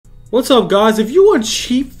What's up, guys? If you want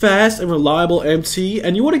cheap, fast, and reliable MT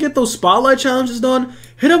and you want to get those spotlight challenges done,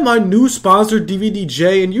 hit up my new sponsor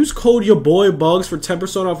DVDJ and use code YOURBOYBUGS for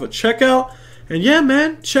 10% off at checkout. And yeah,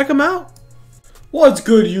 man, check them out. What's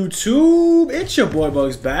good, YouTube? It's your boy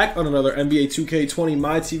Bugs back on another NBA 2K20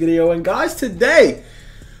 MyT video. And guys, today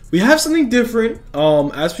we have something different.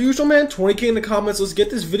 As per usual, man, 20k in the comments. Let's get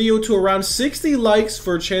this video to around 60 likes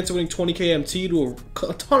for a chance of winning 20k MT to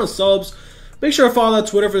a ton of subs. Make sure to follow that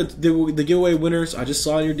Twitter for the giveaway winners. I just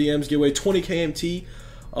saw in your DMs giveaway 20k MT.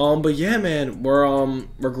 But yeah, man,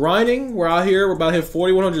 we're grinding. We're out here. We're about to hit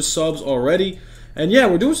 4,100 subs already. And yeah,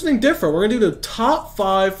 we're doing something different. We're gonna do the top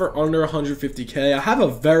 5 for under 150k. I have a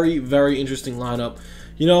very, very interesting lineup.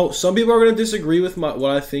 You know, some people are gonna disagree with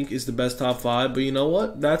what I think is the best top 5, but you know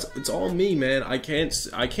what? It's all me, man. I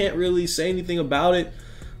can't really say anything about it.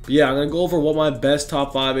 But yeah, I'm gonna go over what my best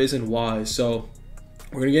top 5 is and why. So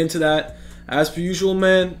we're gonna get into that. As per usual,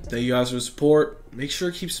 man, thank you guys for the support. Make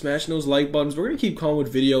sure to keep smashing those like buttons. We're going to keep coming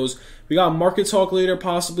with videos. We got market talk later,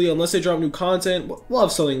 possibly, unless they drop new content. We'll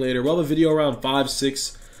have something later. We'll have a video around 5,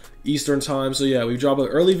 6 Eastern time. So yeah, we drop an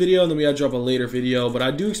early video and then we got to drop a later video. But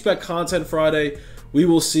I do expect content Friday. We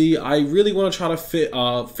will see. I really want to try to fit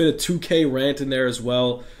a 2K rant in there as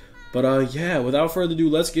well. But yeah, without further ado,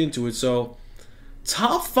 let's get into it. So,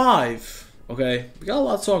 top 5. Okay, we got a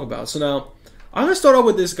lot to talk about. So now, I'm going to start off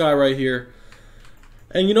with this guy right here.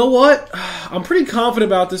 And you know what? I'm pretty confident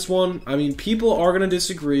about this one. I mean, people are going to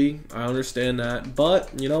disagree. I understand that.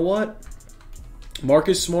 But, you know what?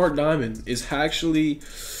 Marcus Smart Diamond is actually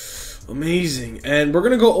amazing. And we're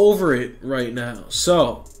going to go over it right now.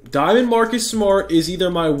 So, Diamond Marcus Smart is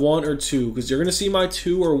either my 1 or 2. Because you're going to see my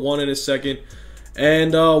 2 or 1 in a second.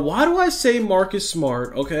 And why do I say Marcus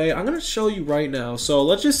Smart? Okay, I'm going to show you right now. So,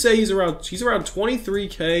 let's just say he's around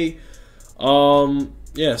 23k.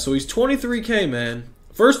 Yeah, so he's 23k, man.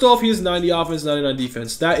 First off, he has 90 offense, 99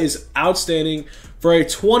 defense. That is outstanding for a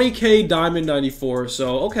 20k Diamond 94.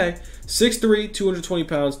 So, okay, 6'3", 220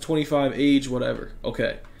 pounds, 25 age, whatever.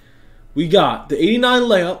 Okay, we got the 89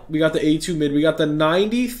 layup, we got the 82 mid, we got the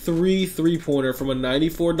 93 three-pointer from a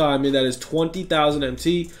 94 Diamond. That is 20,000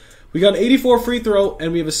 MT. We got an 84 free throw,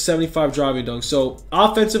 and we have a 75 driving dunk. So,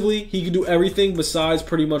 offensively, he can do everything besides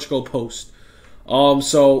pretty much go post.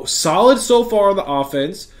 So solid so far on the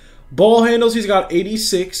offense. Ball handles, he's got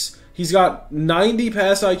 86. He's got 90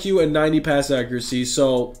 pass IQ and 90 pass accuracy.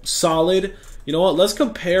 So solid. You know what? Let's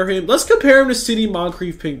compare him. Let's compare him to City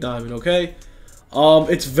Moncrief Pink Diamond, okay?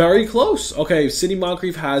 It's very close. Okay, City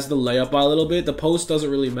Moncrief has the layup by a little bit. The post doesn't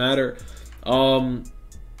really matter.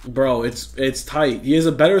 Bro, it's tight. He has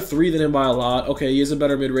a better 3 than him by a lot. Okay, he has a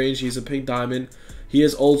better mid-range. He's a Pink Diamond. He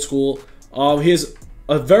is old school. He has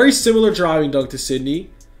a very similar driving dunk to Sydney.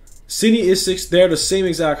 Sydney is 6. They're the same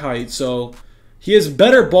exact height. So he has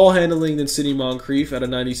better ball handling than City Moncrief at a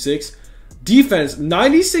 96. Defense,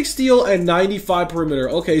 96 steal and 95 perimeter.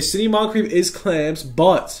 Okay, City Moncrief is clamps,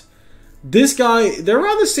 but this guy, they're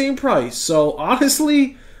around the same price. So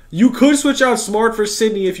honestly, you could switch out Smart for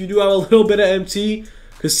Sydney if you do have a little bit of MT.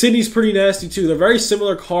 Because Sydney's pretty nasty too. They're very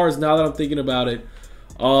similar cards now that I'm thinking about it.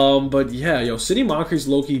 But yeah, yo, City Moncrief's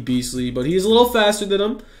low-key beastly, but he's a little faster than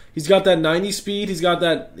him. He's got that 90 speed.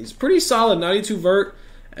 He's pretty solid, 92 vert.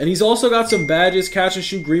 And he's also got some badges, catch and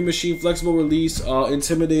shoot, green machine, flexible release,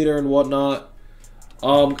 intimidator, and whatnot.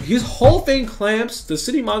 His Hall of Fame clamps. Does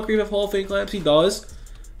City Moncrief have Hall of Fame clamps? He does.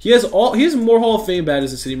 He has more Hall of Fame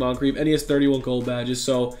badges than City Moncrief, and he has 31 gold badges.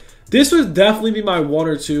 So this would definitely be my 1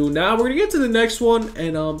 or 2. Now we're gonna get to the next one,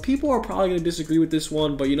 and people are probably gonna disagree with this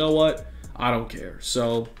one, but you know what? I don't care.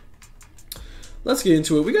 So let's get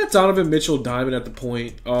into it. We got Donovan Mitchell Diamond at the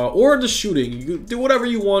point, or the shooting. You can do whatever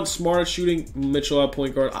you want. Smart at shooting, Mitchell at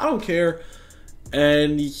point guard. I don't care.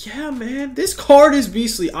 And yeah, man, this card is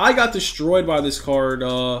beastly. I got destroyed by this card.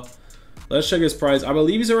 Let's check his price. I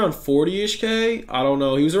believe he's around 40-ish K. I don't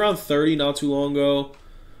know. He was around 30 not too long ago.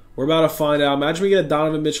 We're about to find out. Imagine we get a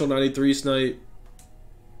Donovan Mitchell 93 snipe.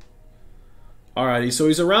 Alrighty, so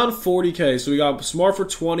he's around 40k. So we got Smart for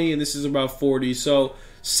 20, and this is about 40. So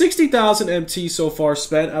 60,000 MT so far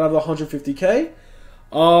spent out of the 150k.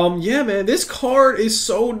 Yeah, man, this card is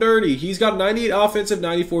so dirty. He's got 98 offensive,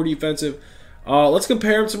 94 defensive. Let's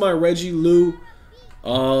compare him to my Reggie Lou.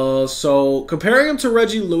 So comparing him to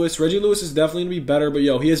Reggie Lewis is definitely gonna be better. But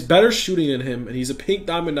yo, he has better shooting than him, and he's a Pink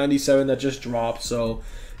Diamond 97 that just dropped. So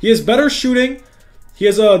he has better shooting. He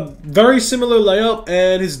has a very similar layup,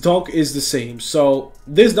 and his dunk is the same. So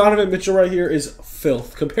this Donovan Mitchell right here is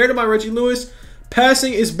filth. Compared to my Reggie Lewis,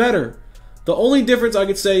 passing is better. The only difference I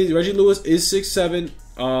could say is Reggie Lewis is 6'7".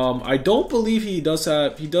 I don't believe does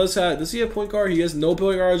he have point guard? He has no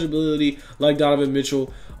point guard ability like Donovan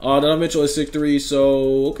Mitchell. Donovan Mitchell is 6'3",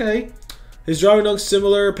 so okay. His driving dunk's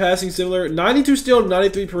similar, passing similar. 92 steal,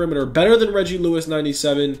 93 perimeter. Better than Reggie Lewis,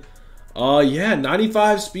 97. Yeah,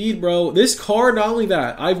 95 speed, bro. This card, not only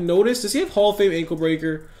that, I've noticed, does he have Hall of Fame ankle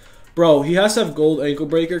breaker? Bro, he has to have gold ankle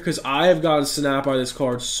breaker because I have gotten snapped by this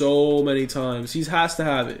card so many times. He has to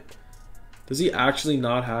have it. Does he actually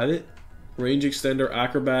not have it? Range extender,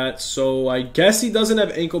 acrobat. So I guess he doesn't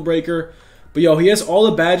have ankle breaker. But yo, he has all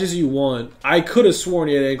the badges you want. I could have sworn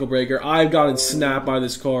he had ankle breaker. I've gotten snapped by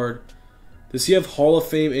this card. Does he have Hall of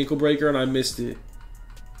Fame ankle breaker and I missed it?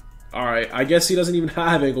 Alright, I guess he doesn't even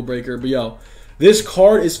have ankle breaker. But yo, this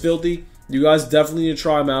card is filthy. You guys definitely need to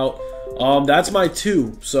try him out. That's my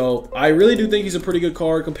 2. So I really do think he's a pretty good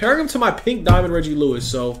card. Comparing him to my pink diamond Reggie Lewis.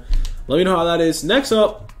 So let me know how that is. Next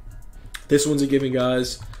up, this one's a given,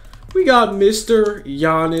 guys. We got Mr.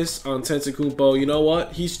 Giannis Antetokounmpo. You know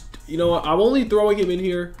what? I'm only throwing him in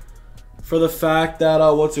here for the fact that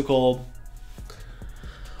what's it called?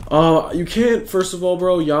 You can't, first of all,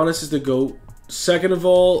 bro, Giannis is the GOAT. Second of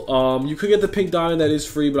all, you could get the pink diamond that is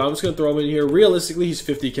free, but I'm just going to throw him in here. Realistically, he's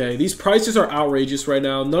 50K. These prices are outrageous right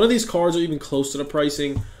now. None of these cards are even close to the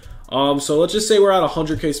pricing. So let's just say we're at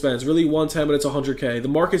 100K spend. It's really 110, but it's 100K. The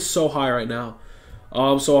market's so high right now.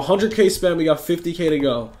 So 100K spend, we got 50K to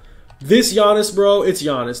go. This Giannis, bro, it's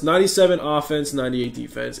Giannis. 97 offense, 98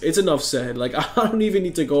 defense. It's enough said. Like, I don't even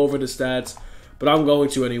need to go over the stats, but I'm going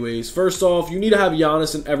to anyways. First off, you need to have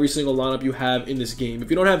Giannis in every single lineup you have in this game. If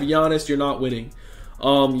you don't have Giannis, you're not winning.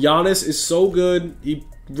 Giannis is so good. He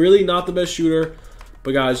really not the best shooter.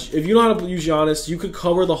 But guys, if you know how to use Giannis, you could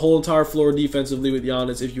cover the whole entire floor defensively with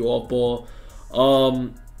Giannis if you off ball.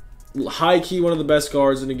 High key, one of the best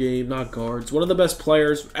guards in the game. Not guards, one of the best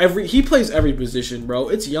players. He plays every position, bro.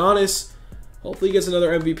 It's Giannis. Hopefully he gets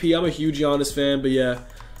another MVP. I'm a huge Giannis fan, but yeah.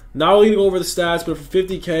 Not only to go over the stats, but for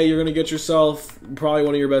 50K, you're going to get yourself probably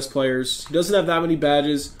one of your best players. He doesn't have that many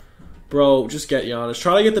badges. Bro, just get Giannis.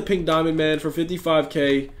 Try to get the pink diamond, man, for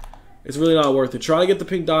 55K. It's really not worth it. Try to get the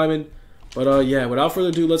pink diamond. But, yeah, without further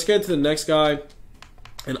ado, let's get to the next guy.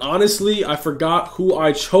 And honestly, I forgot who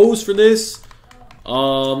I chose for this.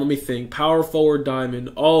 Let me think. Power forward diamond.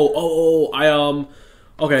 Okay,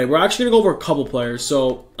 we're actually going to go over a couple players.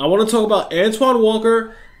 So, I want to talk about Antoine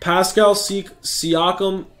Walker, Pascal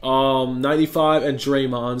Siakam, 95, and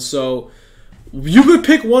Draymond. So, you could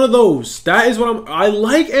pick one of those. That is what I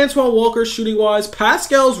like Antoine Walker shooting-wise.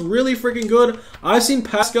 Pascal's really freaking good. I've seen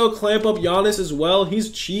Pascal clamp up Giannis as well.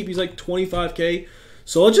 He's cheap. He's like 25K.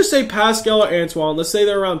 So, let's just say Pascal or Antoine. Let's say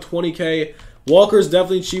they're around 20K. Walker's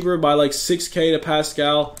definitely cheaper by like 6K to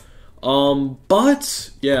Pascal.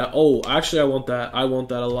 But, yeah. Oh, actually, I want that. I want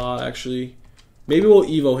that a lot, actually. Maybe we'll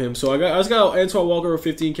Evo him. So I just got Antoine Walker for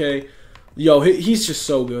 15K. Yo, he's just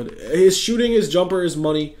so good. His shooting, his jumper is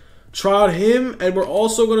money. Try out him, and we're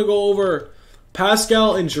also going to go over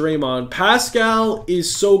Pascal and Draymond. Pascal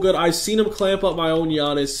is so good. I've seen him clamp up my own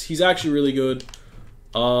Giannis. He's actually really good.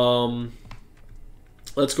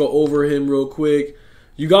 Let's go over him real quick.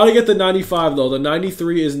 You got to get the 95, though. The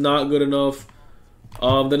 93 is not good enough.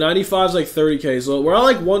 The 95 is like 30K. So we're at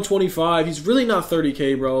like 125. He's really not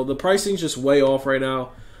 30K, bro. The pricing's just way off right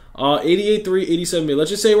now. 88, 3, 87 mid.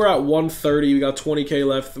 Let's just say we're at 130. We got 20K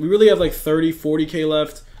left. We really have like 30, 40K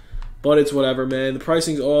left. But it's whatever, man. The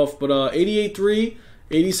pricing's off. But 88, 3,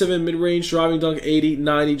 87 mid-range, driving dunk, 80,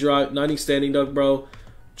 90 standing dunk, bro.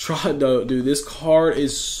 Dude, this card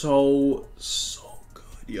is so good,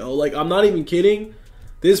 yo. Like, I'm not even kidding.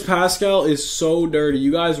 This Pascal is so dirty.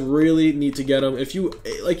 You guys really need to get him. If you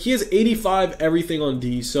like, he has 85 everything on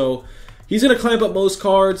D, so he's gonna clamp up most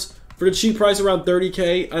cards for the cheap price around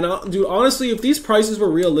 30K. And dude, honestly, if these prices were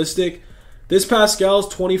realistic, this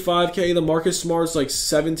Pascal's 25K, the Marcus Smart's like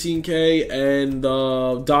 17K, and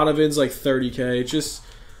Donovan's like 30K. It's just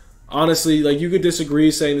honestly, like, you could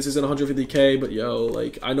disagree saying this isn't 150K, but yo,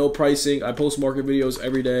 like, I know pricing. I post market videos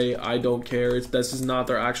every day. I don't care. This is not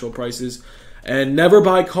their actual prices. And never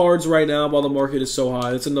buy cards right now while the market is so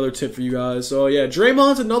high. That's another tip for you guys. So, yeah,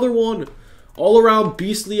 Draymond's another one. All around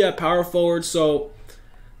beastly at power forward. So,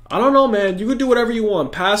 I don't know, man. You could do whatever you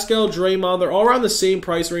want. Pascal, Draymond, they're all around the same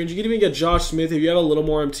price range. You can even get Josh Smith if you have a little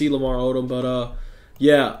more MT, Lamar Odom. But,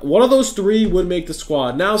 yeah, one of those three would make the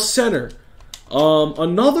squad. Now, center.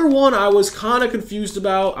 Another one I was kind of confused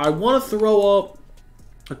about. I want to throw up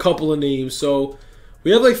a couple of names. So,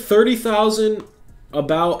 we have like 30,000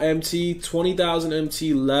 about MT, 20,000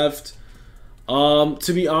 MT left.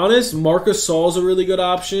 To be honest, Marc Gasol is a really good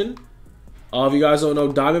option. If you guys don't know,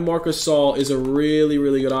 Diamond Marc Gasol is a really,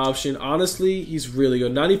 really good option. Honestly, he's really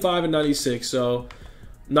good. 95 and 96. So,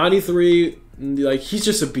 93, like, he's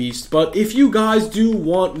just a beast. But if you guys do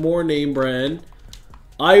want more name brand,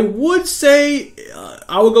 I would say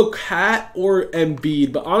I would go Cat or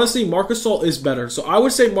Embiid, but honestly, Marc Gasol is better. So I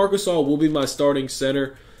would say Marc Gasol will be my starting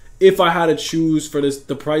center if I had to choose for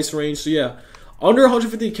the price range. So yeah, under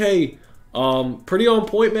 150K, pretty on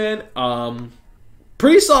point, man.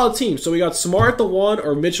 Pretty solid team. So we got Smart at the 1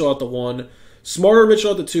 or Mitchell at the 1, Smart or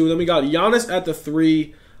Mitchell at the 2. Then we got Giannis at the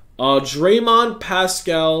 3, Draymond,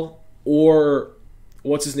 Pascal, or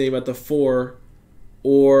what's his name at the 4,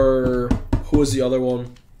 or who was the other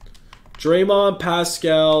one? Draymond,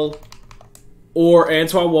 Pascal, or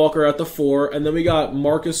Antoine Walker at the 4, and then we got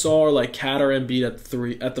Marc Gasol or like Cat or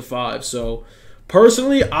Embiid at the 5. So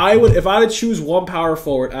personally, if I had to choose one power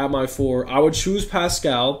forward at my 4, I would choose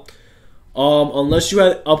Pascal. Unless you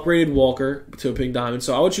had upgraded Walker to a pink diamond,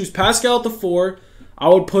 so I would choose Pascal at the 4. I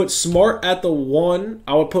would put Smart at the 1.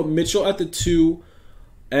 I would put Mitchell at the 2.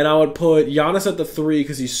 And I would put Giannis at the 3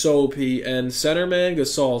 because he's so OP. And center man,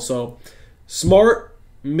 Gasol. So, Smart,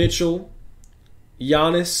 Mitchell,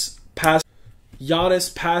 Giannis,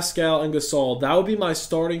 Pascal, and Gasol. That would be my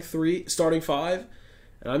starting 5.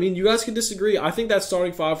 And I mean, you guys can disagree. I think that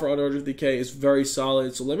starting 5 for under 150K is very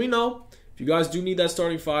solid. So let me know if you guys do need that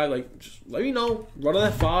starting 5. Like, just let me know. Run on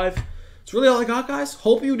that 5. That's really all I got, guys.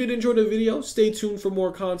 Hope you did enjoy the video. Stay tuned for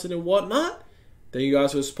more content and whatnot. Thank you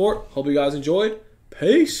guys for the support. Hope you guys enjoyed.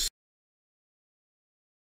 Peace.